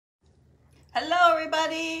Hello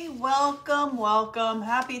everybody, welcome.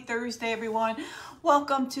 Happy Thursday everyone.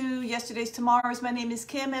 Welcome to Yesterday's Tomorrow's. My name is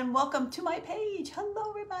Kim and welcome to my page. Hello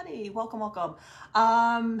everybody, welcome.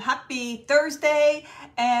 Happy Thursday,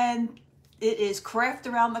 and it is Craft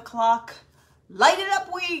Around the Clock Light It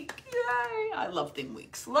Up Week. Yay! I love theme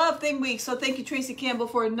weeks. So thank you, Tracy Campbell,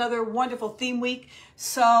 for another wonderful theme week.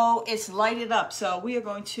 So it's Light It Up. So we are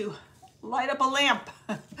going to light up a lamp.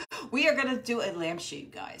 We are going to do a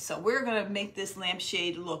lampshade, guys. So we're going to make this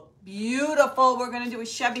lampshade look beautiful. We're going to do a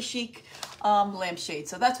shabby chic lampshade.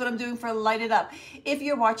 So that's what I'm doing for Light It Up. If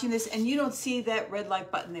you're watching this and you don't see that red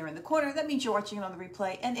like button there in the corner, that means you're watching it on the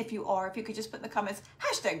replay. And if you are, if you could just put in the comments,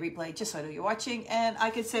 #replay, just so I know you're watching. And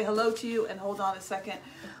I could say hello to you. And hold on a second.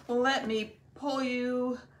 Let me pull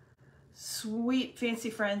you, sweet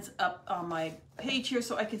fancy friends, up on my page here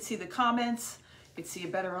so I can see the comments. You can see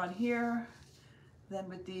it better on here than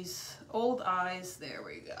with these old eyes. There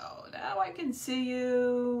we go. Now I can see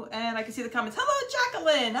you and I can see the comments. Hello,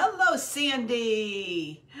 Jacqueline. Hello,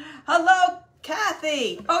 Sandy. Hello,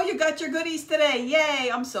 Kathy. Oh, you got your goodies today. Yay.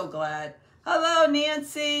 I'm so glad. Hello,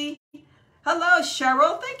 Nancy. Hello,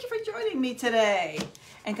 Cheryl. Thank you for joining me today.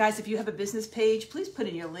 And guys, if you have a business page, please put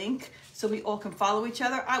in your link so we all can follow each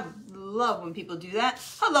other. I love when people do that.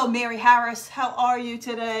 Hello, Mary Harris. How are you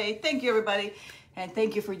today? Thank you, everybody. And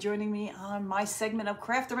thank you for joining me on my segment of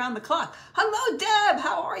Craft Around the Clock. Hello, Deb.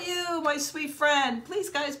 How are you, my sweet friend? Please,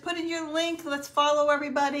 guys, put in your link. Let's follow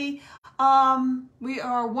everybody. We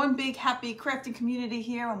are one big happy crafting community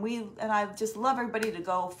here, and I just love everybody to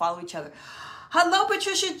go follow each other. Hello,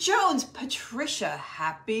 Patricia Jones. Patricia,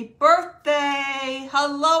 happy birthday.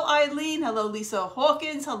 Hello, Eileen. Hello, Lisa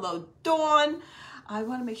Hawkins. Hello, Dawn. I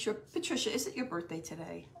want to make sure, Patricia, is it your birthday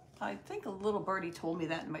today? I think a little birdie told me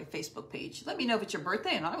that in my Facebook page. Let me know if it's your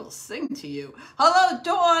birthday and I will sing to you. Hello,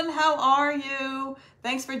 Dawn. How are you?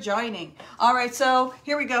 Thanks for joining. All right, so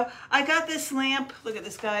here we go. I got this lamp. Look at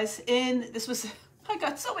this, guys. I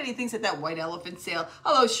got so many things at that white elephant sale.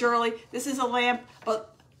 Hello, Shirley. This is a lamp,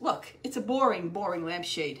 but look, it's a boring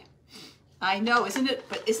lampshade. I know, isn't it?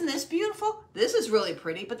 But isn't this beautiful? This is really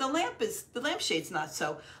pretty, but the lampshade's not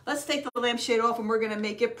so. Let's take the lampshade off and we're gonna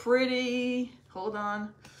make it pretty. Hold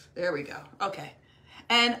on. There we go. Okay.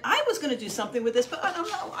 And I was going to do something with this, but I don't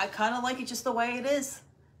know. I kind of like it just the way it is.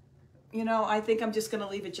 You know, I think I'm just going to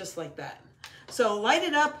leave it just like that. So light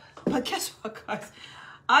it up. But guess what, guys?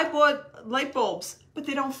 I bought light bulbs, but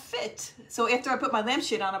they don't fit. So after I put my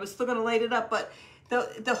lampshade on, I was still going to light it up, but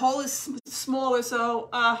the hole is smaller. So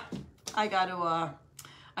I got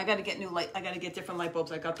to get new light. I got to get different light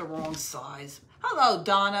bulbs. I got the wrong size. Hello,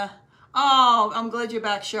 Donna. Oh, I'm glad you're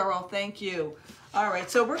back, Cheryl. Thank you. All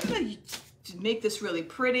right, so we're going to make this really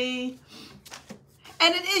pretty.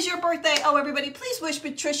 And it is your birthday. Oh, everybody, please wish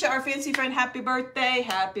Patricia, our fancy friend, happy birthday.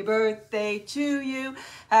 Happy birthday to you.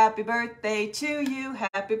 Happy birthday to you.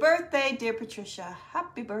 Happy birthday, dear Patricia.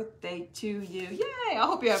 Happy birthday to you. Yay. I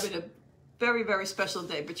hope you're having a very, very special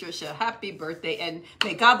day, Patricia. Happy birthday, and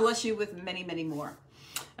may God bless you with many, many more.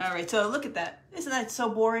 All right, so look at that. Isn't that so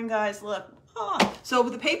boring, guys? Look. Oh. So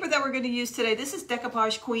with the paper that we're going to use today, this is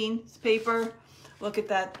Decoupage Queen paper. Look at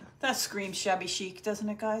that. That screams shabby chic, doesn't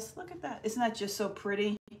it, guys? Look at that. Isn't that just so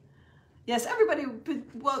pretty? Yes, everybody,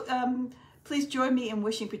 well, please join me in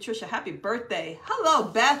wishing Patricia happy birthday. Hello,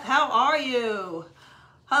 Beth. How are you?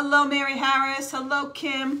 Hello, Mary Harris. Hello,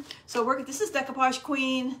 Kim. So this is Decoupage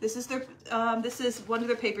Queen. This is one of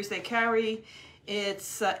their papers they carry.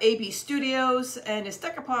 It's AB Studios, and it's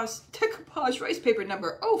Decoupage Rice paper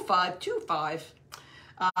number 0525.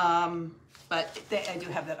 But I do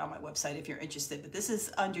have that on my website if you're interested. But this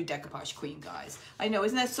is under Decoupage Queen, guys. I know,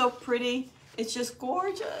 isn't that so pretty? It's just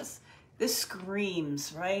gorgeous. This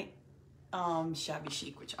screams, right? Shabby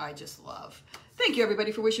chic, which I just love. Thank you,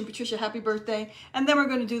 everybody, for wishing Patricia happy birthday. And then we're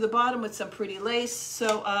going to do the bottom with some pretty lace.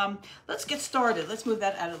 So let's get started. Let's move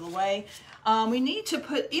that out of the way. We need to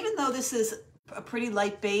put, even though this is a pretty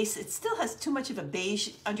light base, it still has too much of a beige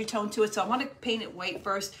undertone to it. So I want to paint it white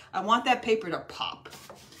first. I want that paper to pop.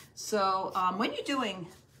 So when you're doing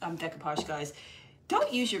decoupage, guys,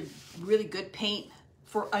 don't use your really good paint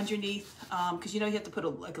for underneath, because you know you have to put a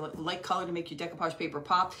light color to make your decoupage paper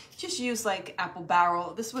pop. Just use like Apple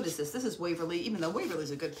Barrel. What is this? This is Waverly, even though Waverly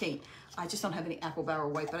is a good paint. I just don't have any Apple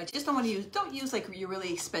Barrel white, but I just don't want to don't use like your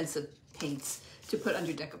really expensive paints to put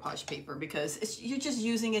under decoupage paper, because you're just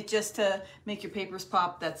using it just to make your papers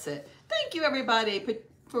pop. That's it. Thank you, everybody,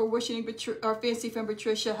 for wishing our fancy friend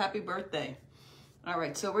Patricia happy birthday. All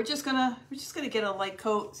right, so we're just gonna get a light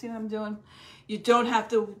coat. See what I'm doing? You don't have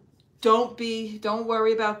to. Don't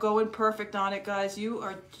worry about going perfect on it, guys.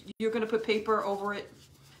 You're gonna put paper over it.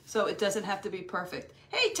 So it doesn't have to be perfect.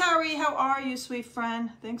 Hey, Terry, how are you, sweet friend?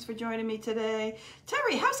 Thanks for joining me today.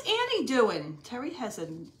 Terry, how's Annie doing? Terry has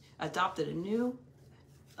adopted a new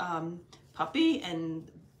puppy, and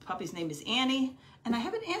the puppy's name is Annie. And I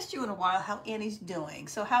haven't asked you in a while how Annie's doing.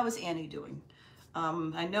 So how is Annie doing?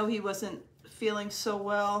 I know he wasn't feeling so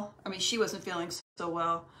well. I mean, she wasn't feeling so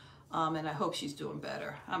well. And I hope she's doing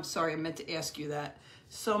better. I'm sorry, I meant to ask you that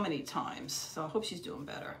so many times. So I hope she's doing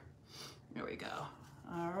better. There we go.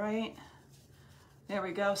 All right. There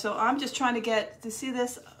we go. So I'm just trying to get, to see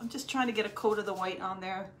this, I'm just trying to get a coat of the white on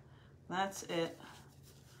there. That's it.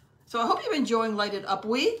 So I hope you're enjoying Lighted Up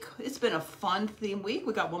Week. It's been a fun theme week.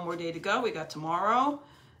 We got one more day to go. We got tomorrow.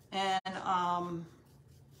 And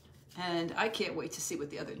I can't wait to see what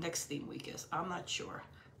the other next theme week is. I'm not sure.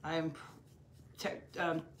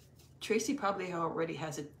 Tracy probably already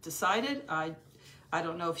has it decided. I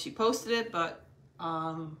don't know if she posted it, but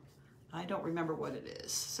I don't remember what it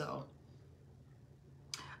is, so.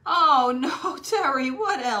 Oh no, Terry,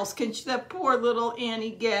 what else can that poor little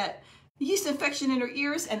Annie get? Yeast infection in her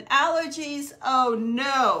ears and allergies? Oh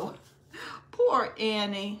no, poor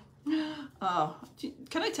Annie. Oh,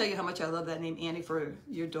 can I tell you how much I love that name Annie for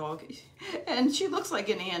your dog? And she looks like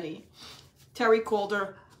an Annie. Terry called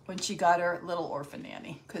her when she got her Little Orphan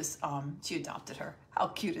Annie, because she adopted her. How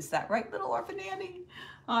cute is that, right? Little Orphan Annie.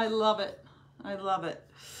 I love it. I love it.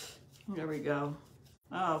 There we go.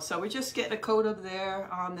 Oh, so we're just getting a coat up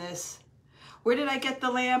there on this. Where did I get the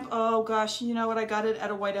lamp? Oh gosh, you know what? I got it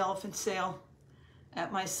at a White Elephant sale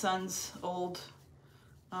at my son's old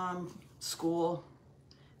school,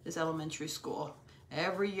 his elementary school.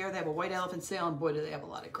 Every year they have a White Elephant sale, and boy, do they have a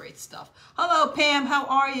lot of great stuff. Hello, Pam, how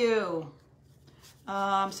are you?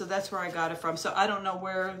 So that's where I got it from. So I don't know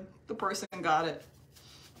where the person got it,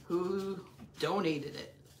 who donated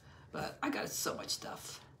it, but I got so much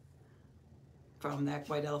stuff from that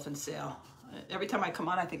White Elephant sale. Every time I come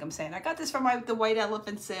on, I think I'm saying, I got this from the White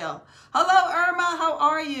Elephant sale. Hello, Irma, how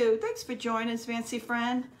are you? Thanks for joining us, fancy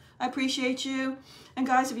friend. I appreciate you. And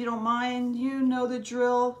guys, if you don't mind, you know the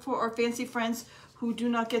drill for our fancy friends who do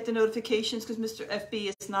not get the notifications because Mr.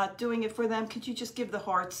 FB is not doing it for them. Could you just give the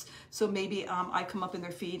hearts so maybe I come up in their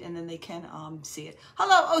feed and then they can see it.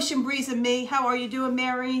 Hello, Ocean Breeze and me. How are you doing,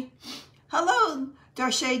 Mary? Hello,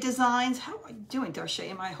 Darche Designs. How are you doing,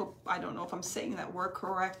 Darche? I don't know if I'm saying that word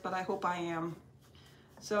correct, but I hope I am.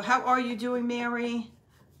 So how are you doing, Mary?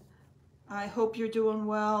 I hope you're doing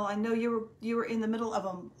well. I know you were in the middle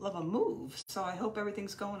of a move, so I hope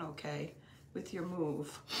everything's going okay with your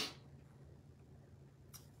move.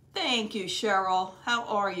 Thank you, Cheryl. How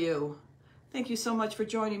are you? Thank you so much for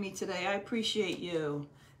joining me today. I appreciate you.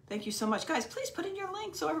 Thank you so much. Guys, please put in your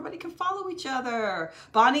link so everybody can follow each other.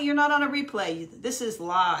 Bonnie, you're not on a replay. This is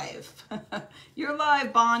live. You're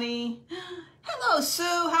live, Bonnie. Hello, Sue.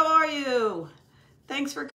 How are you?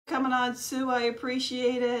 Thanks for coming on, Sue. I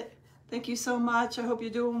appreciate it. Thank you so much. I hope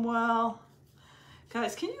you're doing well.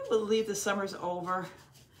 Guys, can you believe the summer's over?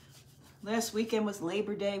 Last weekend was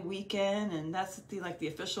Labor Day weekend, and that's the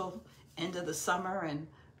official end of the summer, and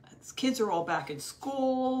kids are all back in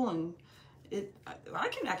school, and I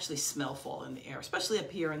can actually smell fall in the air, especially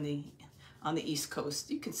up here on the East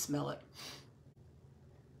Coast. You can smell it.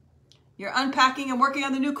 You're unpacking and working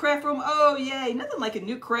on the new craft room. Oh, yay. Nothing like a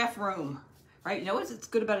new craft room, right? You know what's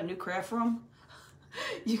good about a new craft room?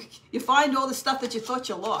 You find all the stuff that you thought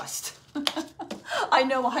you lost. I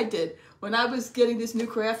know I did. When I was getting this new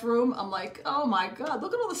craft room, I'm like, oh my God,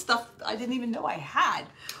 look at all the stuff I didn't even know I had.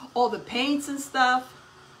 All the paints and stuff.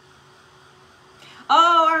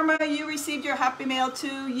 Oh, Irma, you received your happy mail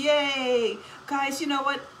too. Yay. Guys, you know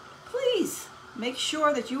what? Please make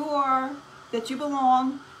sure that you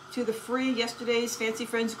belong to the free Yesterday's Fancy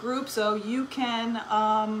Friends group so you can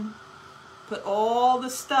put all the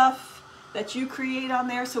stuff that you create on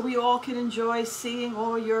there so we all can enjoy seeing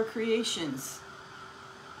all your creations.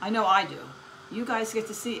 I know I do. You guys get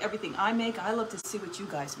to see everything I make. I love to see what you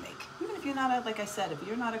guys make. Even if you're not, like I said, if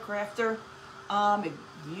you're not a crafter, if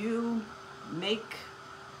you make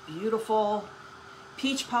beautiful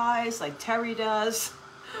peach pies like Terry does,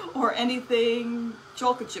 or anything,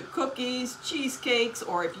 chocolate chip cookies, cheesecakes,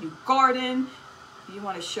 or if you garden, if you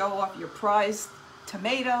want to show off your prized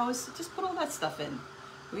tomatoes, just put all that stuff in.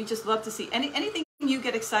 We just love to see anything you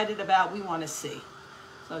get excited about, we want to see.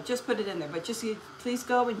 So just put it in there, but just please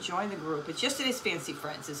go and join the group. It's Yesterday's Fancy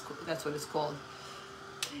Friends, that's what it's called.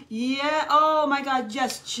 Yeah, oh my God,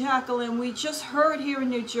 yes, Jacqueline, we just heard here in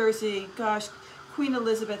New Jersey, gosh, Queen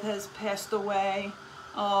Elizabeth has passed away.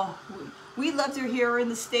 Oh, we loved her here in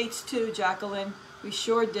the States too, Jacqueline. We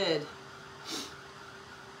sure did.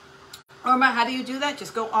 Irma, how do you do that?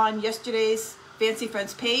 Just go on Yesterday's Fancy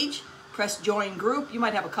Friends page, press join group. You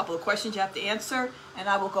might have a couple of questions you have to answer, and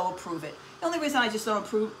I will go approve it. The only reason I just don't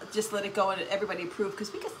approve, just let it go and everybody approve,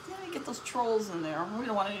 because we get those trolls in there. We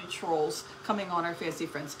don't want any trolls coming on our Fancy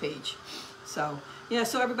Friends page. So yeah,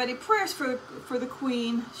 so everybody, prayers for the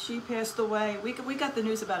Queen. She passed away. We got the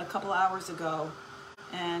news about a couple hours ago,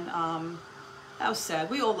 and that was sad.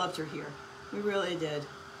 We all loved her here. We really did.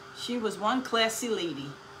 She was one classy lady.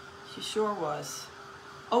 She sure was.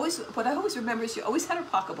 Always, what I always remember is she always had her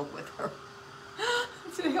pocketbook with her.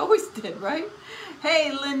 She always did, right? Hey,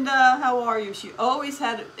 Linda, how are you? She always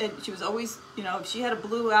had, and she was always, you know, if she had a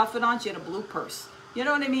blue outfit on, she had a blue purse. You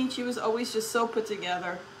know what I mean? She was always just so put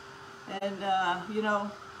together. And, you know,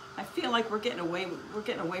 I feel like we're getting away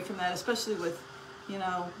from that, especially with, you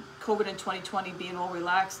know, COVID in 2020 being all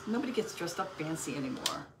relaxed. Nobody gets dressed up fancy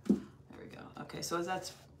anymore. There we go. Okay, so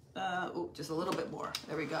that's, just a little bit more.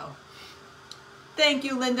 There we go. Thank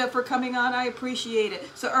you, Linda, for coming on. I appreciate it.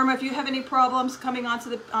 So, Irma, if you have any problems coming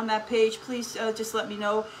on that page, please just let me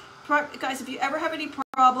know. Guys, if you ever have any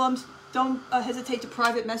problems, don't hesitate to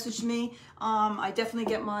private message me. I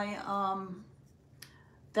definitely get my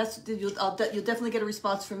you'll definitely get a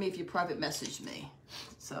response from me if you private message me.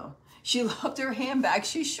 So she loved her handbag.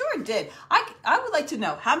 She sure did. I would like to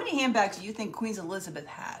know, how many handbags do you think Queen Elizabeth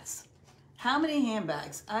has? How many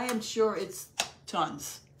handbags? I am sure it's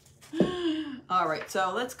tons. All right,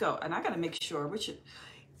 so let's go. And I got to make sure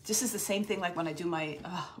this is the same thing like when I do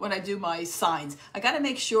my signs. I got to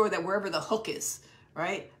make sure that wherever the hook is,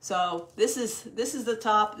 right? So this is the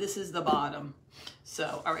top, this is the bottom.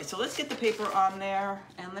 So, all right, so let's get the paper on there,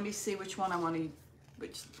 and let me see which one I want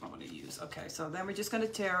to use. Okay, so then we're just going to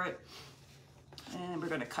tear it, and we're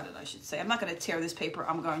going to cut it, I should say. I'm not going to tear this paper,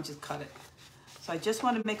 I'm going to cut it. So I just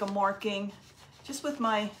want to make a marking, just with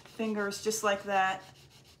my fingers, just like that,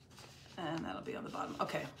 and that'll be on the bottom.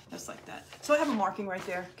 Okay, just like that. So I have a marking right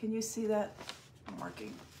there. Can you see that? A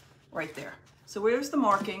marking right there. So where's the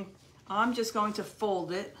marking? I'm just going to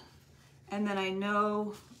fold it, and then I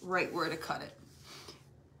know right where to cut it.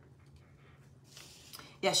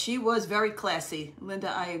 Yeah, she was very classy.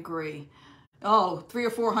 Linda, I agree. Oh, 300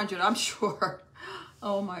 or 400, I'm sure.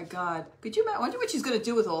 Oh my God. Could you imagine? I wonder what she's going to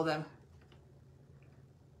do with all of them.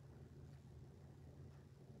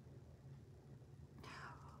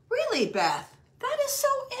 Really, Beth? That is so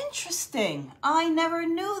interesting. I never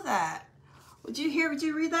knew that. Did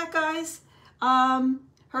you read that, guys?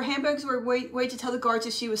 Her handbags were a way to tell the guards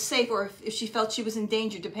if she was safe or if she felt she was in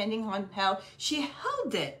danger, depending on how she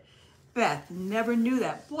held it. Beth, never knew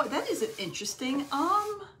that. Boy, that is an interesting FYI.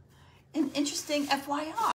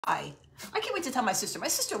 I can't wait to tell my sister. My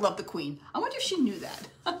sister loved the Queen. I wonder if she knew that.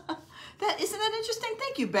 Isn't that interesting?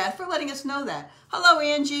 Thank you, Beth, for letting us know that. Hello,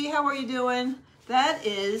 Angie. How are you doing? That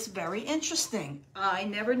is very interesting. I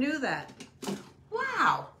never knew that.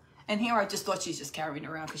 Wow. And here I just thought she's just carrying it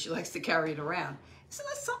around because she likes to carry it around. Isn't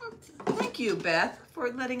that something? Thank you, Beth, for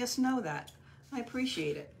letting us know that. I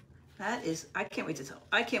appreciate it. That is, I can't wait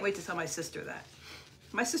to tell my sister that.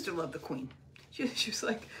 My sister loved the Queen. She was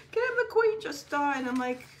like, Kim, the Queen just died. I'm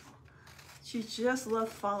like, she just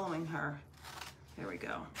loved following her. There we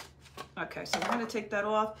go. Okay, so we're gonna take that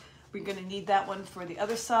off. We're gonna need that one for the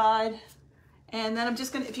other side. And then I'm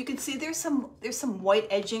just gonna, if you can see, there's some white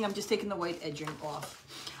edging. I'm just taking the white edging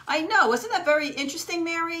off. I know, wasn't that very interesting,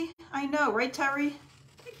 Mary? I know, right, Terry?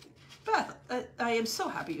 Beth, I am so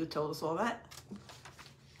happy you told us all that.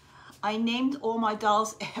 I named all my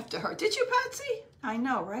dolls after her. Did you, Patsy? I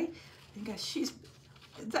know, right? I think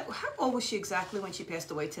how old was she exactly when she passed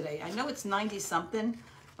away today? I know it's 90-something,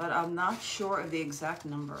 but I'm not sure of the exact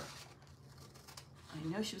number. I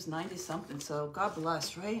know she was 90-something, so God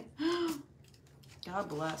bless, right? God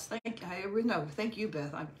bless. Thank you,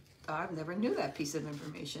 Beth. I never knew that piece of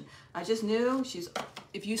information. I just knew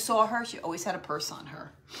if you saw her, she always had a purse on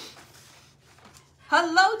her. Hello,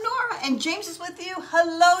 Nora, and James is with you.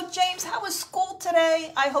 Hello, James. How was school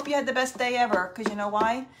today? I hope you had the best day ever, because you know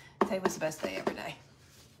why? Today was the best day every day.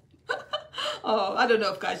 Oh, I don't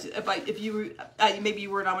know if guys, maybe you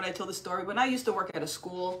weren't on when I told the story. When I used to work at a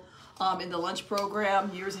school in the lunch program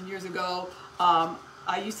years and years ago,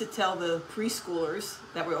 I used to tell the preschoolers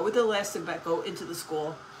that were over the last to go into the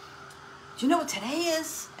school, do you know what today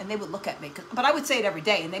is? And they would look at me, but I would say it every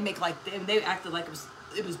day, and they acted like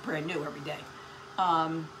it was brand new every day.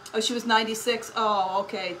 Oh, she was 96. Oh,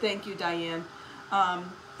 okay. Thank you, Diane.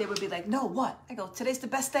 They would be like, no, what? I go, today's the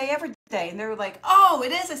best day ever day. And they were like, oh,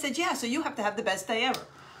 it is? I said, yeah, so you have to have the best day ever.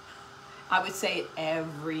 I would say it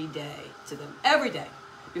every day to them, every day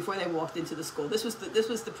before they walked into the school. This was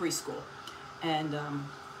the preschool. And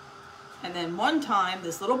then one time,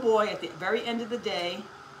 this little boy at the very end of the day,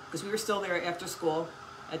 because we were still there after school,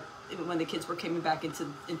 even when the kids were coming back into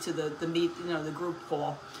the meet, you know, the group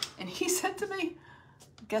call. And he said to me,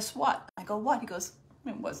 guess what? I go, what? He goes,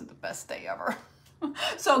 it wasn't the best day ever.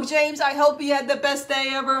 So James, I hope you had the best day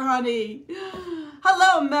ever, honey.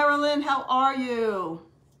 Hello, Marilyn. How are you?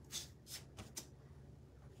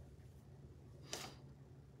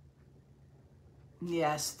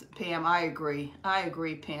 Yes, Pam, I agree. I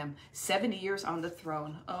agree, Pam. 70 years on the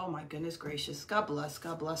throne. Oh my goodness gracious. God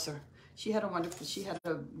bless her. She had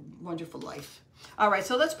a wonderful life. All right,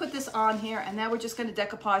 so let's put this on here, and now we're just going to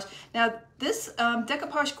decoupage. Now, this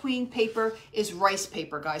Decoupage Queen paper is rice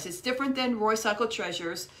paper, guys. It's different than Roycycle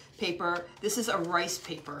Treasures paper. This is a rice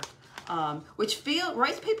paper,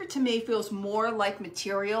 rice paper to me feels more like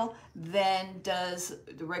material than does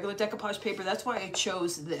the regular decoupage paper. That's why I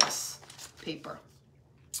chose this paper,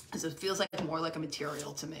 because it feels like more like a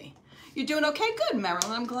material to me. You're doing okay? Good,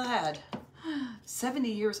 Marilyn. I'm glad. 70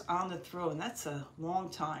 years on the throne. That's a long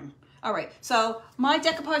time. All right, so my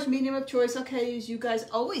decoupage medium of choice, okay, as you guys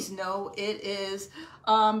always know, it is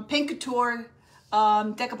Pink Couture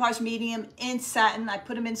decoupage medium in satin. I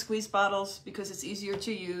put them in squeeze bottles because it's easier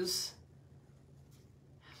to use.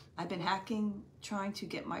 I've been hacking, trying to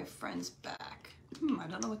get my friends back. I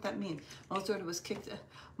don't know what that means.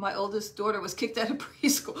 My oldest daughter was kicked out of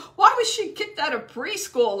preschool. Why was she kicked out of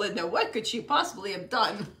preschool, Linda? What could she possibly have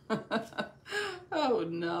done? Oh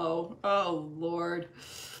no, oh Lord.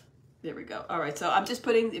 There we go. All right, so I'm just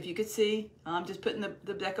putting, if you could see, I'm just putting the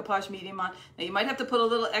decoupage medium on. Now you might have to put a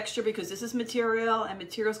little extra because this is material, and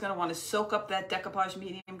material's gonna wanna soak up that decoupage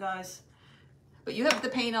medium, guys. But you have the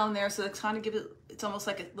paint on there, so it's kind of give it, it's almost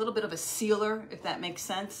like a little bit of a sealer, if that makes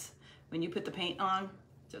sense, when you put the paint on,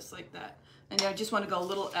 just like that. And I just wanna go a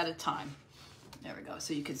little at a time. There we go,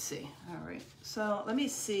 so you can see. All right, so let me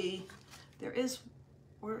see.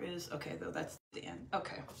 Okay, though, that's the end.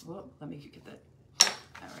 Okay, well, let me get that.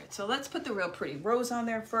 All right, so let's put the real pretty rose on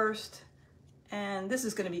there first. And this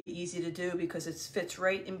is gonna be easy to do because it fits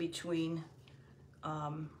right in between.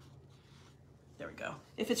 There we go.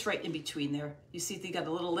 It fits right in between there. You see you got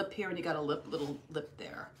a little lip here and you got a little lip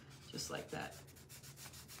there, just like that.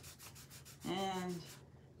 And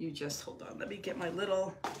you just, hold on, let me get my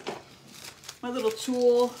little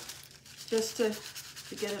tool just to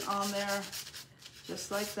get it on there,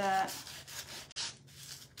 just like that.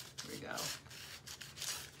 There we go.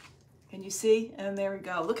 Can you see? And there we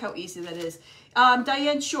go. Look how easy that is.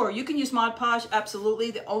 Diane, sure, you can use Mod Podge,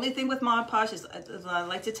 absolutely. The only thing with Mod Podge is, as I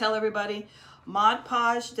like to tell everybody, Mod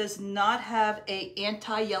Podge does not have an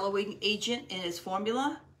anti-yellowing agent in its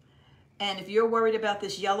formula. And if you're worried about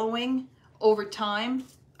this yellowing over time,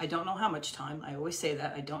 I don't know how much time, I always say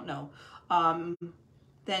that, I don't know,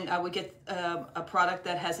 then I would get a product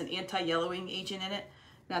that has an anti-yellowing agent in it.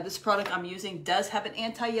 Now this product I'm using does have an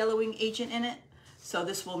anti-yellowing agent in it. So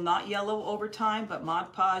this will not yellow over time, but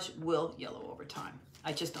Mod Podge will yellow over time.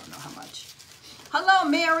 I just don't know how much. Hello,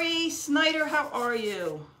 Mary Snyder, how are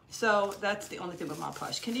you? So that's the only thing with Mod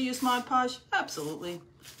Podge. Can you use Mod Podge? Absolutely.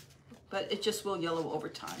 But it just will yellow over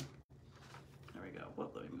time. There we go.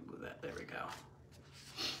 Well, let me move that. There we go.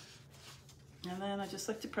 And then I just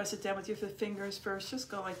like to press it down with your fingers first. Just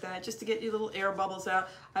go like that, just to get your little air bubbles out.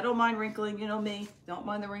 I don't mind wrinkling, you know me. Don't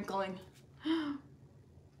mind the wrinkling.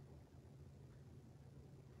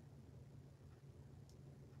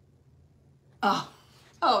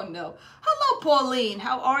 Oh no. Hello, Pauline.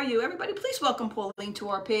 How are you? Everybody, please welcome Pauline to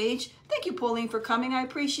our page. Thank you, Pauline, for coming. I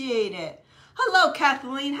appreciate it. Hello,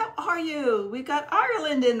 Kathleen. How are you? We've got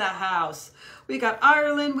Ireland in the house. We got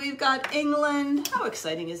Ireland. We've got England. How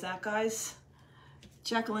exciting is that, guys?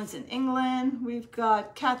 Jacqueline's in England. We've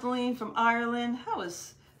got Kathleen from Ireland. How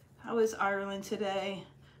is Ireland today?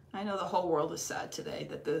 I know the whole world is sad today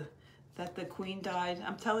that the Queen died.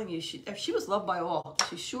 I'm telling you, she was loved by all.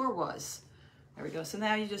 She sure was. There we go. So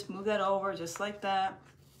now you just move that over just like that.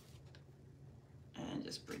 And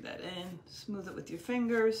just bring that in. Smooth it with your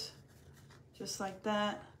fingers. Just like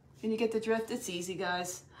that. Can you get the drift? It's easy,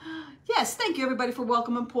 guys. Yes, thank you everybody for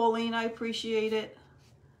welcoming Pauline. I appreciate it.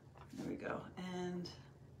 There we go. And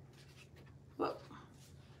whoop.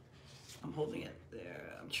 I'm holding it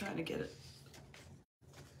there. I'm trying to get it.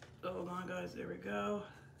 Hold on, guys. There we go.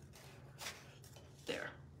 There.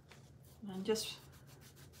 And just,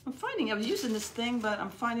 I'm finding, I was using this thing, but I'm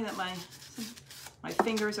finding that my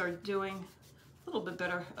fingers are doing a little bit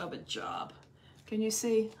better of a job. Can you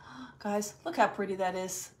see? Guys, look how pretty that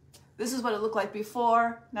is. This is what it looked like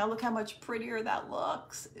before. Now look how much prettier that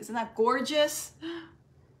looks. Isn't that gorgeous?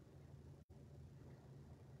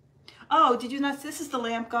 Oh, did you not? This is the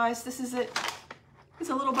lamp, guys. This is it. It's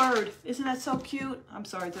a little bird. Isn't that so cute? I'm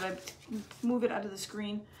sorry, did I move it out of the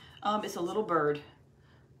screen? It's a little bird.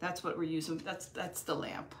 That's what we're using. That's the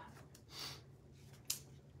lamp.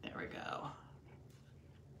 There we go.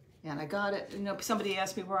 And I got it. You know, somebody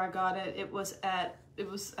asked me where I got it. It was at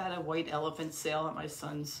a white elephant sale at my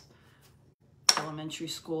son's elementary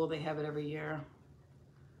school. They have it every year.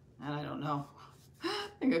 And I don't know. I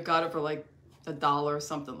think I got it for like $1 or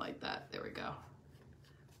something like that. There we go.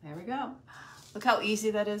 There we go. Look how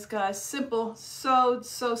easy that is, guys. Simple. So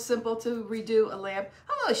simple to redo a lamp.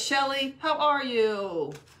 Hello, Shelly. How are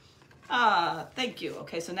you? Thank you.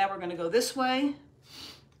 Okay, so now we're going to go this way.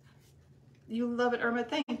 You love it, Irma.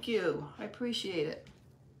 Thank you. I appreciate it.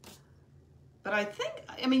 But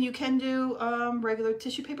I mean, you can do regular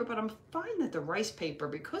tissue paper, but I'm finding that the rice paper,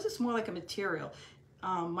 because it's more like a material,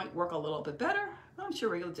 might work a little bit better. I'm sure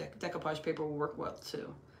regular decoupage paper will work well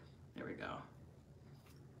too. There we go.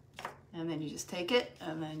 And then you just take it,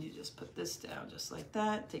 and then you just put this down just like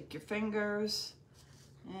that. Take your fingers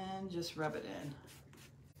and just rub it in,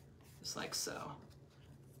 just like so.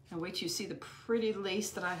 And wait till you see the pretty lace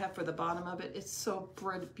that I have for the bottom of it. It's so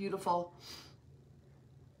beautiful.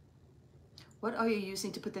 What are you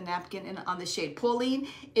using to put the napkin in on the shade? Pauline,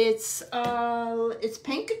 it's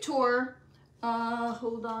Paint Couture.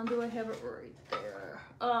 Hold on, do I have it right there?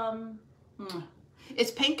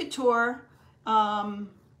 It's Paint Couture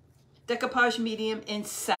Decoupage Medium in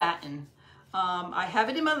Satin. I have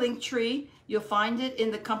it in my link tree. You'll find it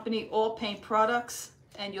in the company All Paint Products,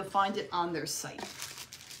 and you'll find it on their site.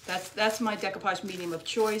 That's my decoupage medium of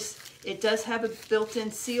choice. It does have a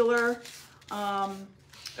built-in sealer,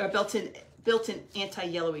 or built-in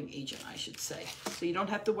anti-yellowing agent, I should say. So you don't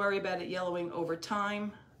have to worry about it yellowing over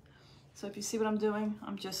time. So if you see what I'm doing,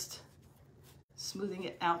 I'm just smoothing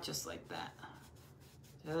it out just like that.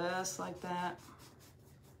 Just like that.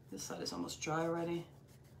 This side is almost dry already.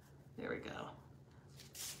 There we go.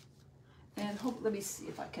 And let me see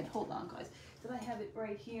if I can, hold on guys. Did I have it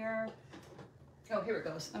right here? Oh, here it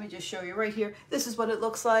goes. Let me just show you right here. This is what it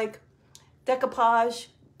looks like. Decoupage,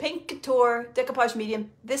 Paint Couture, Decoupage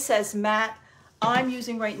Medium. This says matte. I'm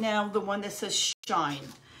using right now the one that says Shine.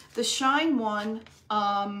 The Shine one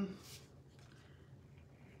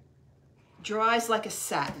dries like a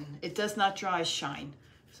satin. It does not dry as Shine.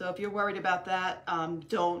 So if you're worried about that,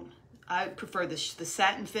 don't. I prefer the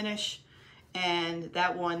satin finish, and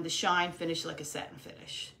that one, the Shine finish, like a satin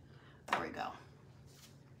finish. There we go.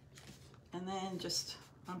 And then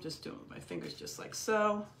I'm just doing my fingers just like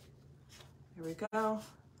so. Here we go.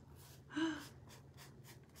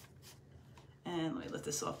 And let me let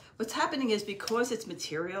this off. What's happening is, because it's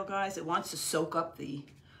material, guys, it wants to soak up the,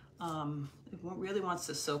 it really wants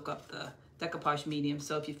to soak up the decoupage medium.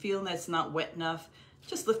 So if you feel that's not wet enough,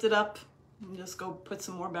 just lift it up and just go put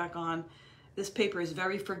some more back on. This paper is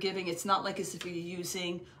very forgiving. It's not like as if you're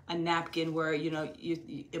using a napkin where, you know,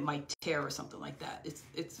 it might tear or something like that.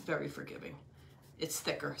 It's very forgiving. It's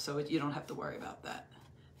thicker, so you don't have to worry about that.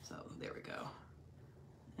 So there we go.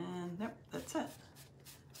 And yep, that's it.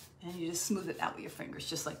 And you just smooth it out with your fingers,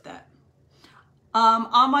 just like that.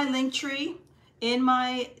 On my link tree, in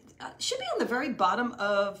my, should be on the very bottom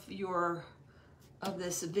of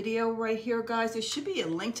this video right here, guys. There should be a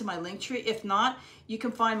link to my link tree. If not, you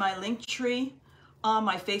can find my link tree on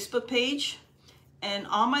my Facebook page. And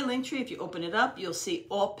on my link tree, if you open it up, you'll see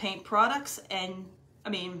All Paint Products. And I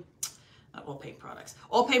mean, not All Paint Products.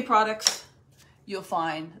 All Paint Products, you'll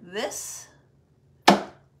find this.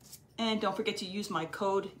 And don't forget to use my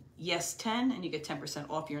code YES10 and you get 10%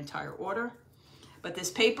 off your entire order. But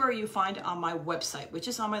this paper you find on my website, which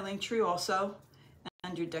is on my link tree also,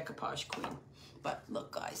 and your Decoupage Queen. But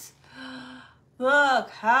look, guys,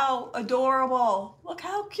 look how adorable. Look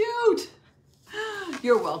how cute.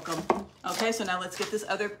 You're welcome. Okay, so now let's get this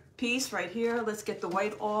other piece right here. Let's get the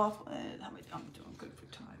white off. And I'm doing good for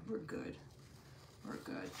time. We're good. We're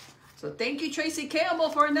good. So thank you, Tracy Campbell,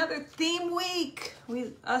 for another theme week.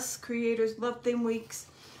 Us creators love theme weeks.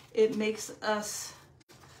 It makes us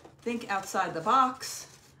think outside the box.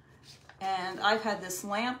 And I've had this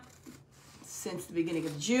lamp since the beginning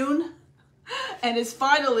of June, and it's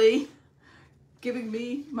finally giving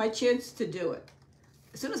me my chance to do it.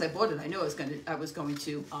 As soon as I bought it, I knew I was going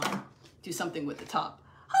to do something with the top.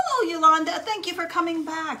 Hello, Yolanda. Thank you for coming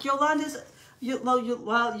back. Yolanda, you're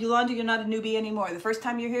not a newbie anymore. The first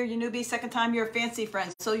time you're here, you're newbie. Second time, you're a fancy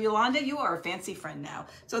friend. So Yolanda, you are a fancy friend now.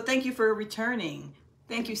 So thank you for returning.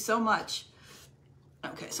 Thank you so much.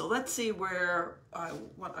 Okay, so let's see what I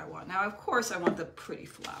want. Now, of course, I want the pretty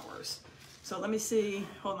flowers. So let me see.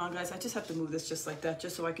 Hold on, guys. I just have to move this just like that,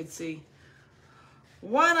 just so I can see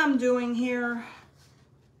what I'm doing here.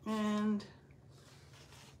 And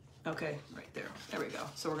okay, right there. There we go.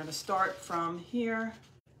 So we're going to start from here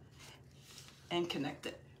and connect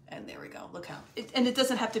it. And there we go. Look how, and it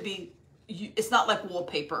doesn't have to be, it's not like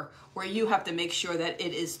wallpaper where you have to make sure that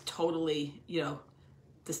it is totally, you know,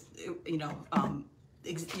 this, you know,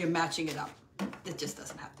 you're matching it up. It just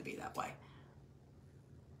doesn't have to be that way.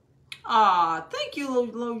 Ah, thank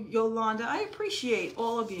you, Yolanda. I appreciate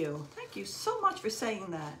all of you. Thank you so much for saying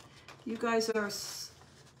that. You guys are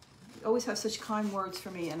always have such kind words for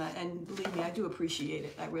me, and believe me, I do appreciate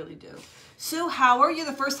it. I really do. Sue, how are you?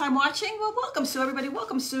 The first time watching? Well, welcome, Sue, everybody.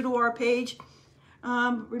 Welcome, Sue, to our page.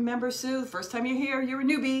 Remember, Sue, the first time you're here, you're a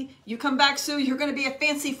newbie. You come back, Sue, you're going to be a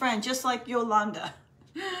fancy friend, just like Yolanda.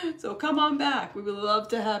 So come on back. We would love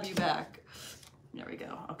to have you back. There we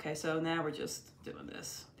go. Okay, so now we're just doing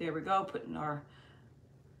this. There we go, putting our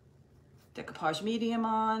decoupage medium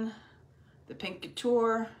on. The Pink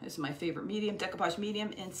Couture is my favorite medium, decoupage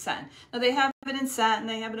medium in satin. Now they have it in satin,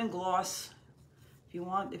 they have it in gloss. If you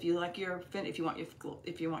want your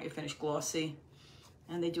finish glossy,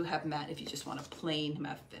 and they do have matte if you just want a plain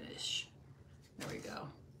matte finish. There we go.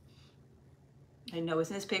 I know,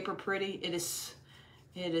 isn't this paper pretty? It is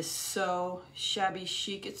so shabby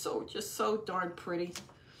chic. It's just so darn pretty.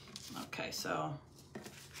 Okay, so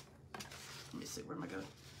let me see, where am I going?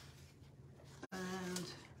 And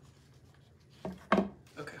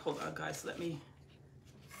okay, hold on, guys.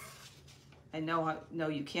 I know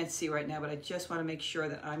you can't see right now, but I just want to make sure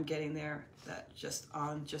that I'm getting there. That just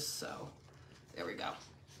so. There we go.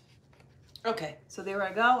 Okay, so there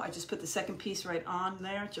I go. I just put the second piece right on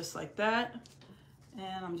there, just like that.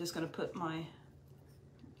 And I'm just going to put my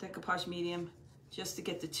decoupage medium just to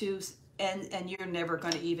get the twos, and you're never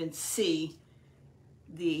going to even see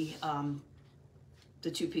the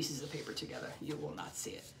two pieces of paper together. You will not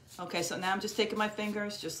see it. Okay, so now I'm just taking my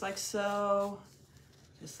fingers just like so,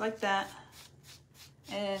 just like that,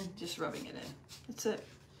 and just rubbing it in. That's it.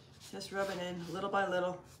 Just rub it in little by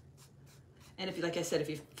little. And if you, like I said, if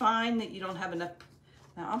you find that you don't have enough,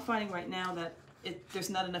 now I'm finding right now that there's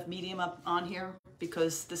not enough medium up on here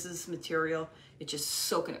because this is material. It's just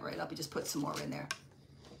soaking it right up. You just put some more in there.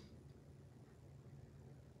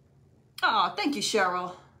 Oh, thank you,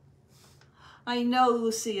 Cheryl. I know,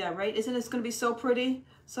 Lucia, right? Isn't it going to be so pretty?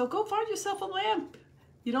 So go find yourself a lamp.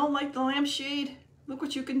 You don't like the lampshade? Look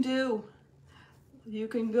what you can do. You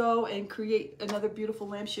can go and create another beautiful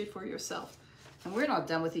lampshade for yourself. And we're not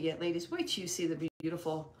done with it yet, ladies. Wait till you see the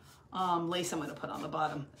beautiful lace I'm going to put on the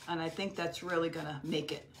bottom. And I think that's really going to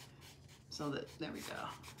make it. So that, there we go.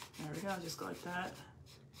 There we go, just go like that.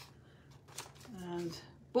 And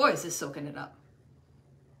boy, is this soaking it up.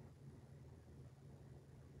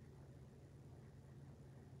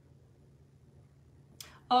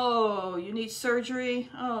 Oh, you need surgery?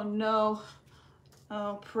 Oh no.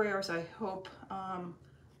 Oh, prayers, I hope.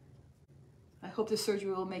 I hope the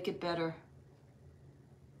surgery will make it better.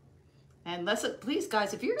 And please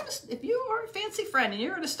guys, if you are a fancy friend and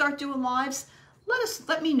you're gonna start doing lives,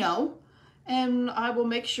 let me know. And I will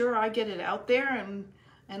make sure I get it out there,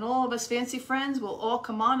 and all of us fancy friends will all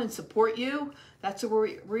come on and support you. That's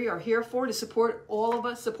what we are here for, to support all of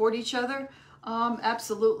us, support each other.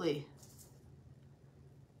 Absolutely.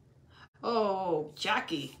 Oh,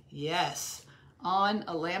 Jackie, yes. On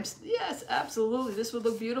a lamp, yes, absolutely. This would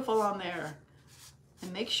look beautiful on there.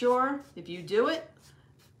 And make sure, if you do it,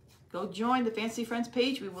 go join the Fancy Friends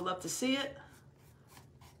page. We would love to see it.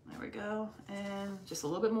 There we go. And just a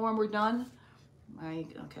little bit more and we're done.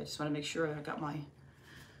 Okay, I just want to make sure I got my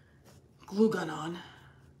glue gun on.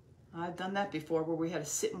 I've done that before where we had to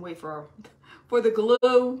sit and wait for the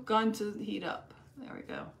glue gun to heat up. There we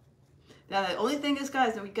go. Now the only thing is,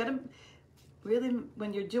 guys, that we got to really,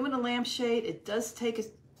 when you're doing a lampshade, it does take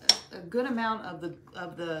a good amount of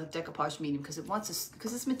the decoupage medium because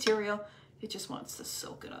it's material, it just wants to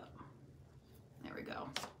soak it up. There we go.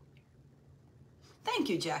 Thank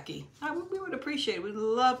you, Jackie. We would appreciate it. We'd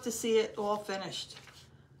love to see it all finished.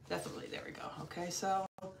 Definitely. There we go. Okay, so,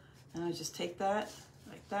 and I just take that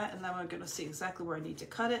like that, and then we're going to see exactly where I need to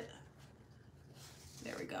cut it.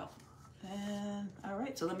 There we go. And all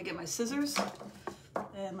right, so let me get my scissors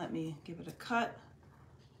and let me give it a cut.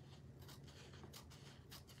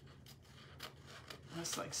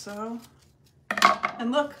 Just like so.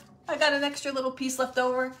 And look, I got an extra little piece left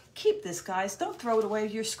over. Keep this, guys. Don't throw it away,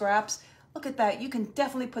 your scraps. Look at that. You can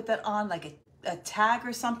definitely put that on like a tag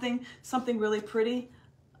or something really pretty.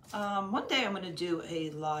 One day I'm going to do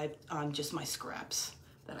a live on just my scraps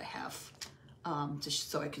that I have,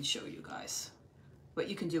 just so I can show you guys what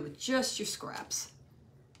you can do with just your scraps.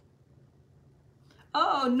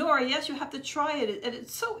 Oh, Nora, yes, you have to try it. And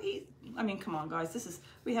it's so easy. I mean, come on, guys.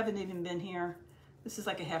 We haven't even been here. This is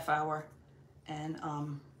like a half hour. And,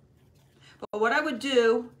 But what I would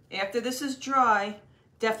do after this is dry,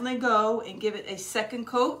 definitely go and give it a second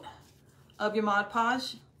coat of your Mod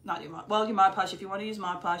Podge. Not your Mod, well, your Mod Podge if you want to use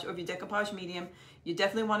Mod Podge, or if you Decoupage medium, you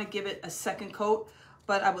definitely want to give it a second coat,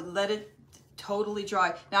 but I would let it totally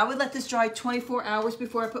dry. Now I would let this dry 24 hours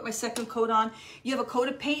before I put my second coat on. You have a coat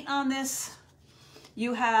of paint on this,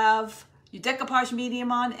 you have your Decoupage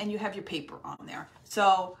medium on, and you have your paper on there.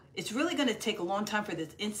 So it's really going to take a long time for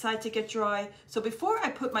this inside to get dry. So before I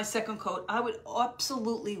put my second coat, I would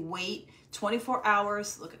absolutely wait 24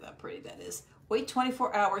 hours. Look at how pretty that is. Wait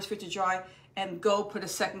 24 hours for it to dry and go put a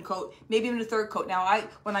second coat, maybe even a third coat. Now,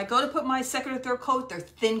 when I go to put my second or third coat, they're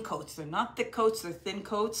thin coats. They're not thick coats, they're thin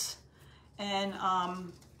coats. And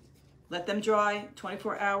let them dry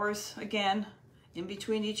 24 hours again in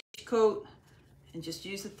between each coat, and just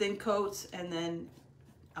use the thin coats, and then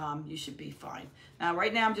you should be fine. Now,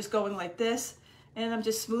 right now I'm just going like this, and I'm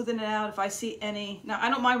just smoothing it out. If I see any, now I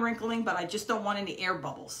don't mind wrinkling, but I just don't want any air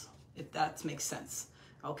bubbles, if that makes sense.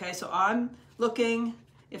 Okay, so I'm looking,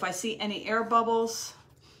 if I see any air bubbles,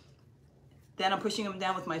 then I'm pushing them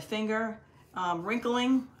down with my finger.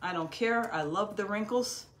 Wrinkling, I don't care. I love the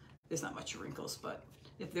wrinkles. There's not much wrinkles, but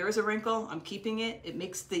if there is a wrinkle, I'm keeping it. It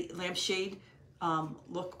makes the lampshade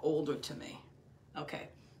look older to me. Okay,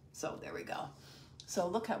 so there we go. So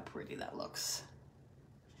look how pretty that looks.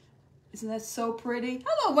 Isn't that so pretty?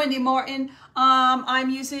 Hello, Wendy Martin. I'm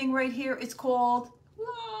using right here, it's called,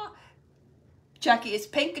 Jackie, it's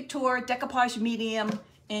Paint Couture Decoupage Medium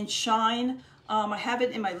in Shine. I have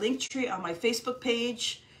it in my link tree on my Facebook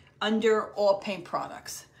page under All Paint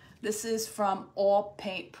Products. This is from All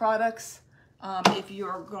Paint Products. If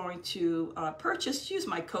you're going to purchase, use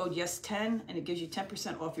my code YES10 and it gives you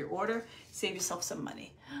 10% off your order. Save yourself some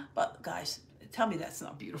money. But guys, tell me that's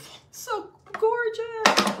not beautiful. So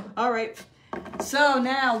gorgeous. All right. So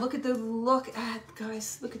now look at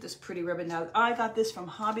guys, look at this pretty ribbon. Now I got this from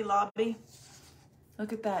Hobby Lobby.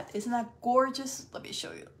 Look at that. Isn't that gorgeous? Let me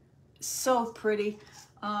show you. So pretty.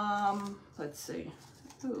 Let's see.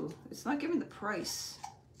 Ooh, it's not giving the price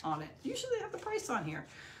on it. Usually they have the price on here.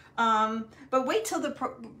 But wait till the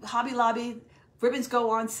Hobby Lobby ribbons go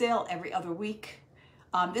on sale every other week.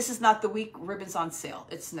 This is not the week ribbons on sale.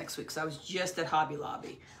 It's next week. So I was just at Hobby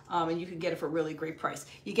Lobby. And you can get it for a really great price.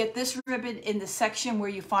 You get this ribbon in the section where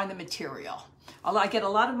you find the material. I get a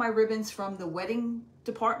lot of my ribbons from the wedding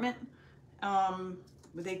department.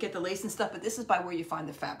 Where they get the lace and stuff, but this is by where you find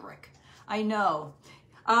the fabric. I know.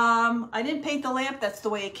 I didn't paint the lamp, that's the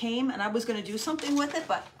way it came, and I was gonna do something with it,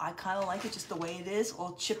 but I kind of like it just the way it is,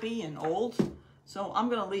 all chippy and old. So I'm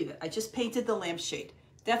gonna leave it. I just painted the lampshade.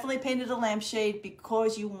 Definitely painted the lampshade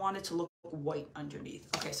because you want it to look white underneath.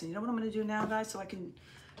 Okay, so you know what I'm gonna do now, guys? So I can,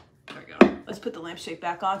 there we go. Let's put the lampshade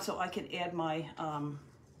back on so I can add my,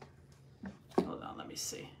 hold on, let me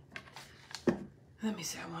see. Let me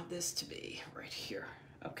see, I want this to be right here.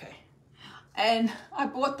 Okay. And I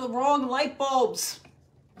bought the wrong light bulbs.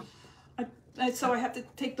 So I have to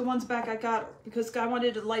take the ones back I got because I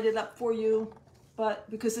wanted to light it up for you, but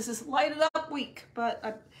because this is light it up week,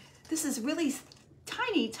 but this is really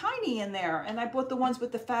tiny in there, and I bought the ones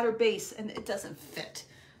with the fatter base and it doesn't fit.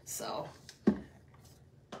 So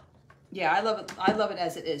yeah, I love it. I love it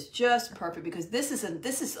as it is, just perfect, because this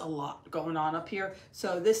is a lot going on up here.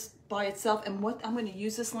 So this by itself, and what I'm going to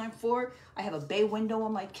use this lamp for, I have a bay window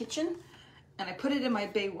in my kitchen, and I put it in my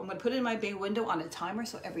bay. I'm going to put it in my bay window on a timer,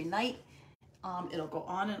 so every night it'll go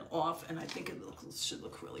on and off, and I think it should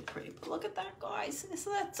look really pretty. But look at that, guys!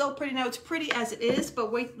 Isn't that so pretty? Now it's pretty as it is,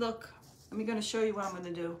 but wait, look. I'm going to show you what I'm going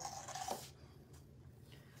to do.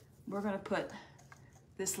 We're going to put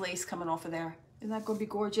this lace coming off of there. Isn't that going to be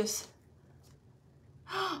gorgeous?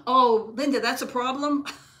 Oh, Linda, that's a problem?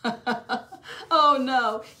 Oh,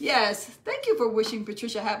 no. Yes. Thank you for wishing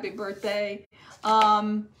Patricia happy birthday.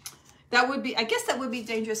 That would be, I guess that would be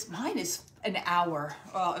dangerous. Mine is an hour.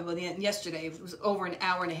 Well, yesterday it was over an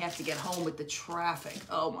hour and a half to get home with the traffic.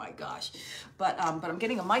 Oh, my gosh. But I'm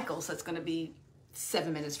getting a Michael's that's going to be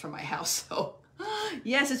 7 minutes from my house. So,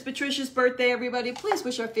 yes, it's Patricia's birthday, everybody. Please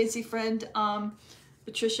wish our fancy friend,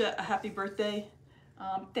 Patricia, a happy birthday.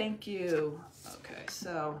 Thank you. Okay,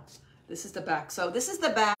 so this is the back. So this is the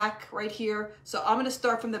back right here. So I'm going to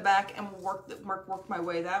start from the back and work my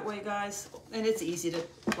way that way, guys. And it's easy to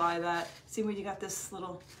apply that. See where you got this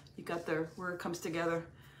little, you got there where it comes together.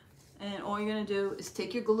 And all you're going to do is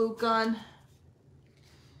take your glue gun.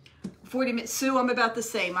 40 minutes. Sue, I'm about the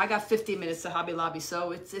same. I got 50 minutes to Hobby Lobby,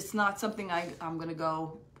 so it's not something I'm going to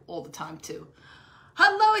go all the time to.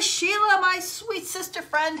 Hello, Sheila, my sweet sister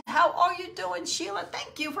friend. How are you doing, Sheila?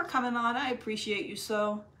 Thank you for coming on. I appreciate you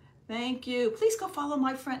so. Thank you. Please go follow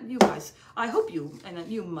my friend, you guys. I hope you, and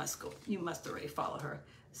you must already follow her.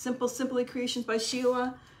 Simply Creations by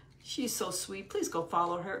Sheila. She's so sweet. Please go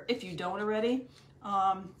follow her. If you don't already,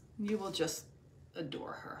 you will just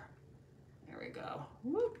adore her. There we go.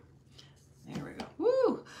 Woo. There we go.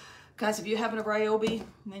 Woo. Guys, if you have a Ryobi,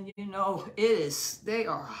 then you know they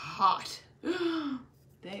are hot.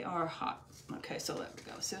 They are hot. Okay, so there we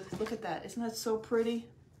go. So look at that. Isn't that so pretty?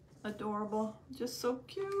 Adorable. Just so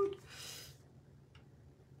cute.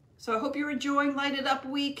 So I hope you're enjoying Light It Up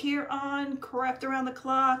Week here on Craft Around the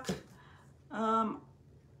Clock.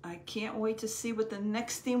 I can't wait to see what the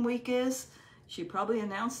next theme week is. She probably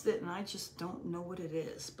announced it and I just don't know what it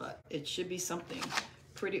is, but it should be something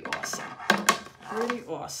pretty awesome. Pretty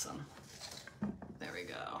awesome. There we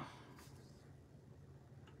go.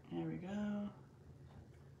 There we go.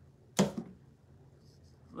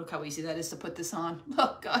 Look how easy that is to put this on.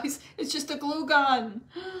 Look, guys, it's just a glue gun.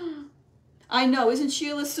 I know, isn't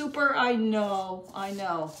Sheila super? I know, I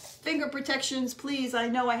know. Finger protections, please. I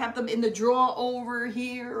know I have them in the drawer over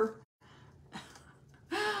here.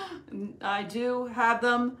 I do have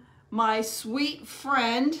them. My sweet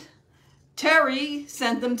friend, Terry,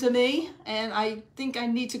 sent them to me, and I think I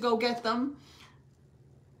need to go get them.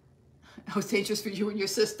 Oh, it's dangerous for you and your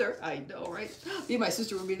sister. I know, right? Me and my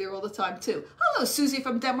sister will be there all the time, too. Hello, Susie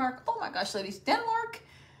from Denmark. Oh, my gosh, ladies. Denmark,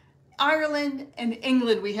 Ireland, and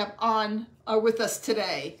England we have on with us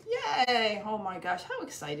today. Yay! Oh, my gosh. How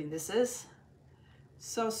exciting this is.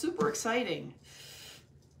 So super exciting.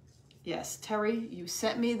 Yes, Terry, you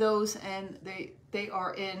sent me those, and they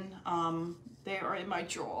are in my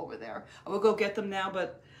drawer over there. I will go get them now,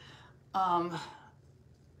 but I'm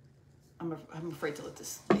afraid to let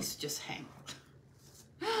these just hang.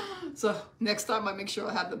 So next time I make sure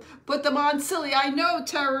I have them. Put them on, silly. I know,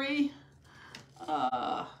 Terry.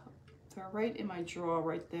 They're right in my drawer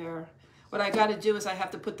right there. What I got to do is I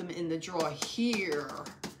have to put them in the drawer here,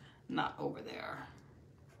 not over there.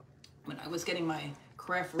 When I was getting my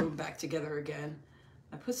craft room back together again,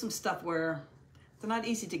 I put some stuff where they're not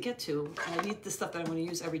easy to get to. And I need the stuff that I'm going to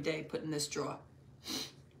use every day put in this drawer.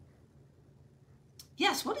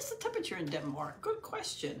 Yes, what is the temperature in Denmark? Good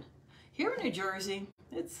question. Here in New Jersey,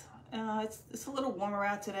 it's a little warmer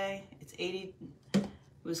out today. It's 80. It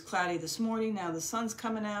was cloudy this morning. Now the sun's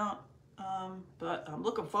coming out, but I'm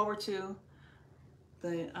looking forward to a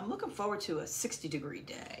 60-degree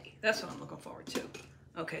day. That's what I'm looking forward to.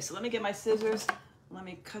 Okay, so let me get my scissors. Let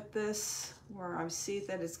me cut this where I see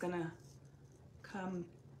that it's gonna come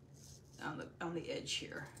on the edge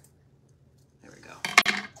here. There we go.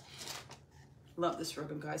 Love this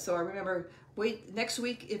ribbon, guys. So I remember, wait, next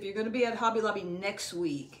week, if you're going to be at Hobby Lobby next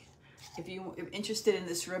week, if you're interested in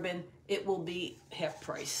this ribbon, it will be half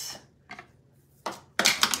price.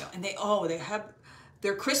 And they have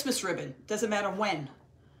their Christmas ribbon. Doesn't matter when.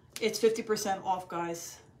 It's 50% off,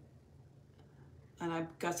 guys. And I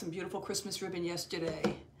got some beautiful Christmas ribbon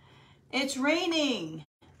yesterday. It's raining.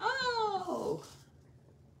 Oh.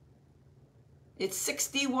 It's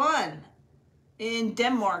 61. In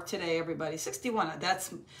Denmark today, everybody. 61.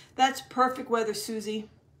 That's perfect weather, Susie.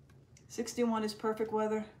 61 is perfect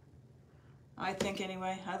weather. I think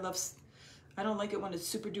anyway. I don't like it when it's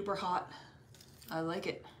super duper hot. I like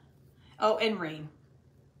it. Oh, and rain.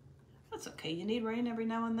 That's okay. You need rain every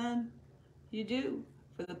now and then. You do.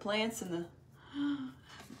 For the plants and the...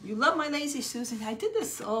 You love my Lazy Susan. I did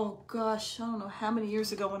this, oh gosh, I don't know how many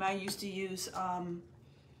years ago when I used to use...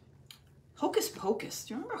 Hocus Pocus.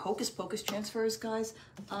 Do you remember Hocus Pocus transfers, guys?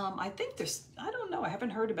 I think I don't know. I haven't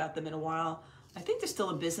heard about them in a while. I think they're still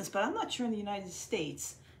in business, but I'm not sure in the United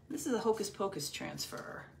States. This is a Hocus Pocus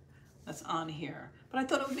transfer that's on here. But I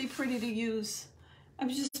thought it would be pretty to use. I've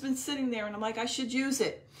just been sitting there and I'm like, I should use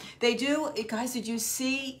it. They do. Guys, did you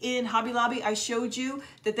see in Hobby Lobby, I showed you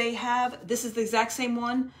that they have, this is the exact same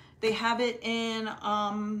one. They have it in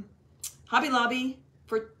Hobby Lobby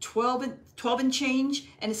for 12 and change,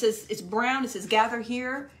 and it says it's brown. It says gather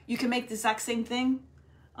here. You can make the exact same thing,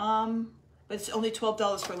 but it's only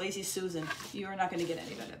 $12 for Lazy Susan. You're not going to get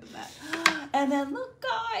any better than that. And then look,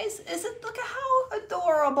 guys, look at how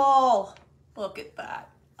adorable. Look at that.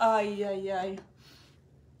 Ay, ay, ay.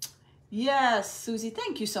 Yes, Susie,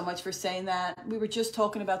 thank you so much for saying that. We were just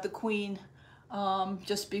talking about the Queen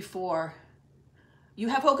just before. You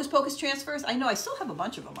have Hocus Pocus transfers? I know, I still have a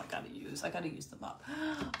bunch of them I gotta use. I gotta use them up.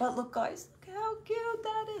 But look, guys, look how cute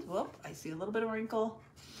that is. Whoop, I see a little bit of wrinkle.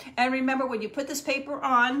 And remember, when you put this paper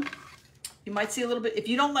on, you might see a little bit, if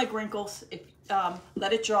you don't like wrinkles,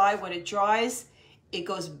 let it dry. When it dries,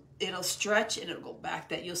 it'll stretch and it'll go back.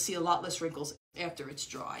 That you'll see a lot less wrinkles after it's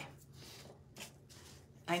dry.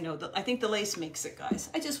 I know that. I think the lace makes it, guys.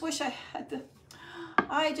 I just wish I had the.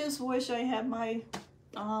 I just wish I had my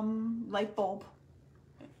light bulb.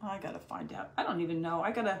 I gotta find out. I don't even know.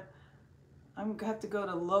 I'm gonna have to go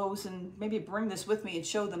to Lowe's and maybe bring this with me and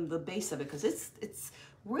show them the base of it, because it's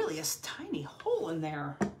really a tiny hole in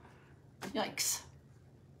there. Yikes.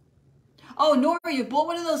 Oh, Nora, you bought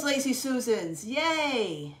one of those Lazy Susans.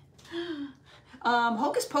 Yay.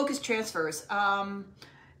 Hocus Pocus transfers. A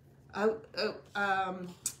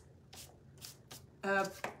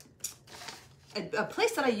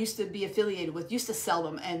place that I used to be affiliated with used to sell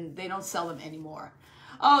them, and they don't sell them anymore.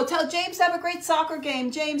 Oh, tell James to have a great soccer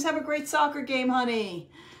game. James, have a great soccer game, honey.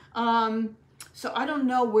 So I don't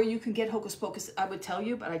know where you can get Hocus Pocus. I would tell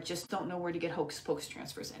you, but I just don't know where to get Hocus Pocus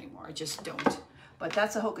transfers anymore. I just don't. But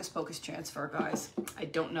that's a Hocus Pocus transfer, guys. I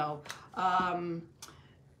don't know.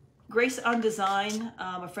 Grace on Design,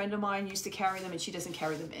 a friend of mine used to carry them, and she doesn't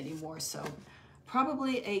carry them anymore. So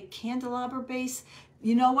probably a candelabra base.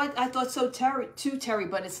 You know what? I thought so too, Terry,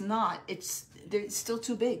 but it's not. It's still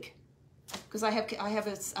too big. Because I have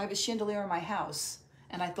a chandelier in my house,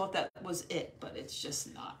 and I thought that was it, but it's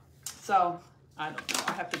just not. So I don't know.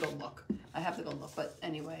 I have to go look. But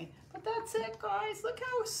anyway, but that's it, guys. Look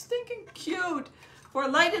how stinking cute for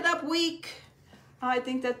Light It Up Week. I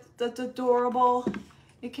think that's adorable.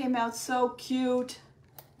 It came out so cute.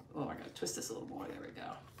 Oh, I gotta twist this a little more. There we go.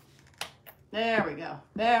 There we go.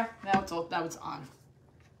 There. Now it's on.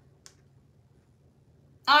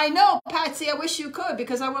 I know, Patsy. I wish you could,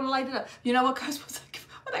 because I want to light it up. You know what, guys?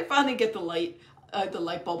 When I finally get the light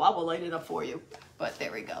bulb, I will light it up for you. But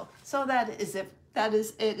there we go. So that is it. That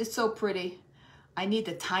is it. It's so pretty. I need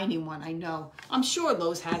the tiny one. I know. I'm sure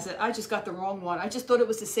Lowe's has it. I just got the wrong one. I just thought it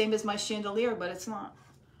was the same as my chandelier, but it's not.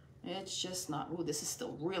 It's just not. Ooh, this is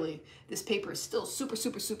still really. This paper is still super,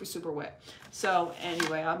 super, super, super wet. So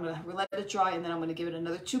anyway, I'm gonna let it dry, and then I'm gonna give it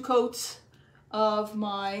another 2 coats of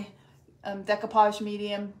my decoupage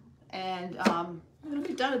medium, and it'll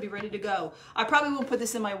be done. It'll be ready to go. I probably won't put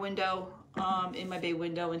this in my window, in my bay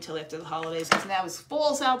window, until after the holidays, because now it's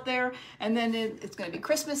fall's out there, and then it's going to be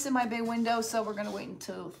Christmas in my bay window, so we're going to wait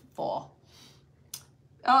until fall.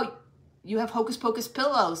 Oh, you have Hocus Pocus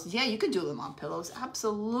pillows. Yeah, you can do them on pillows.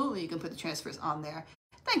 Absolutely, you can put the transfers on there.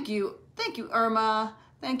 Thank you, Irma.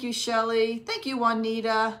 Thank you, Shelly. Thank you,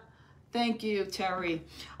 Juanita. Thank you, Terry.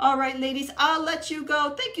 All right, ladies, I'll let you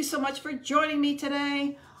go. Thank you so much for joining me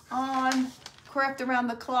today on Craft Around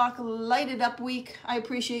the Clock Light It Up Week. I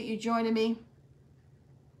appreciate you joining me.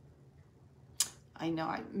 I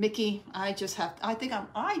know, Mickey, I just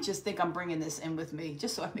think I'm bringing this in with me,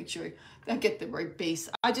 just so I make sure I get the right base.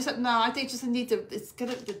 I think just need to,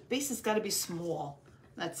 the base has got to be small.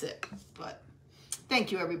 That's it. But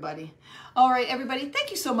thank you, everybody. All right, everybody,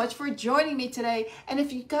 thank you so much for joining me today. And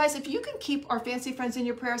if you guys, if you can keep our fancy friends in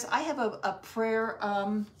your prayers, I have a prayer.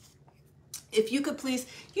 If you could please,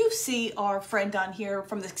 you see our friend on here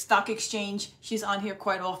from the stock exchange. She's on here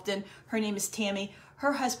quite often. Her name is Tammy.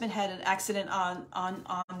 Her husband had an accident on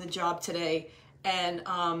the job today, and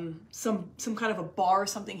some kind of a bar or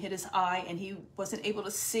something hit his eye, and he wasn't able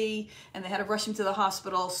to see, and they had to rush him to the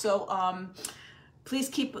hospital. So please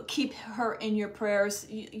keep her in your prayers.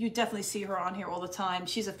 You definitely see her on here all the time.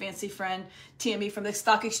 She's a fancy friend, Tammy from the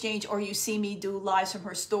stock exchange, or you see me do lives from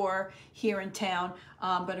her store here in town.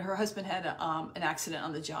 But her husband had an accident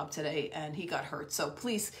on the job today, and he got hurt. So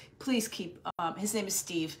please keep, his name is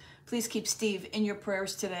Steve. Please keep Steve in your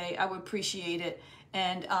prayers today. I would appreciate it.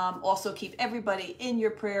 And also keep everybody in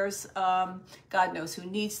your prayers. God knows who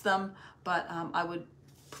needs them, but I would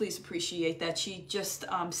please appreciate that. She just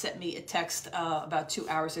sent me a text about 2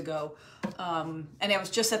 hours ago, and I was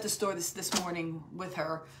just at the store this morning with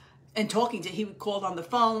her and talking to. He called on the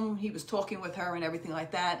phone. He was talking with her and everything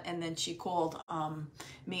like that, and then she called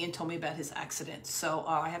me and told me about his accident. So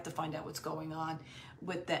I have to find out what's going on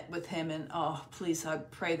with him, and please, I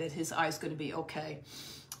pray that his eye's going to be okay.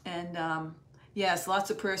 And yes, lots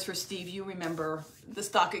of prayers for Steve. You remember the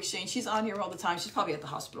stock exchange. She's on here all the time. She's probably at the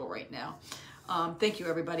hospital right now. Thank you,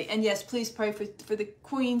 everybody. And yes, please pray for the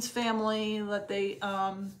Queen's family, that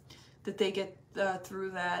they get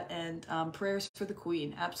through that, and prayers for the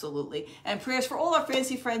Queen, absolutely. And prayers for all our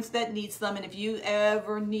fancy friends that needs them. And if you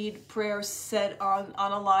ever need prayers said on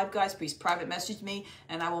a live, guys, please private message me,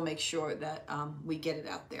 and I will make sure that we get it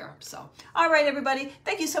out there. So, all right, everybody.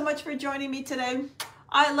 Thank you so much for joining me today.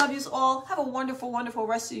 I love you all. Have a wonderful, wonderful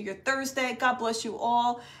rest of your Thursday. God bless you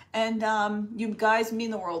all. And you guys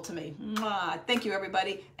mean the world to me. Mwah. Thank you,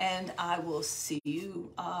 everybody. And I will see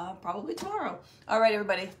you probably tomorrow. All right,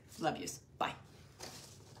 everybody. Love yous. Bye.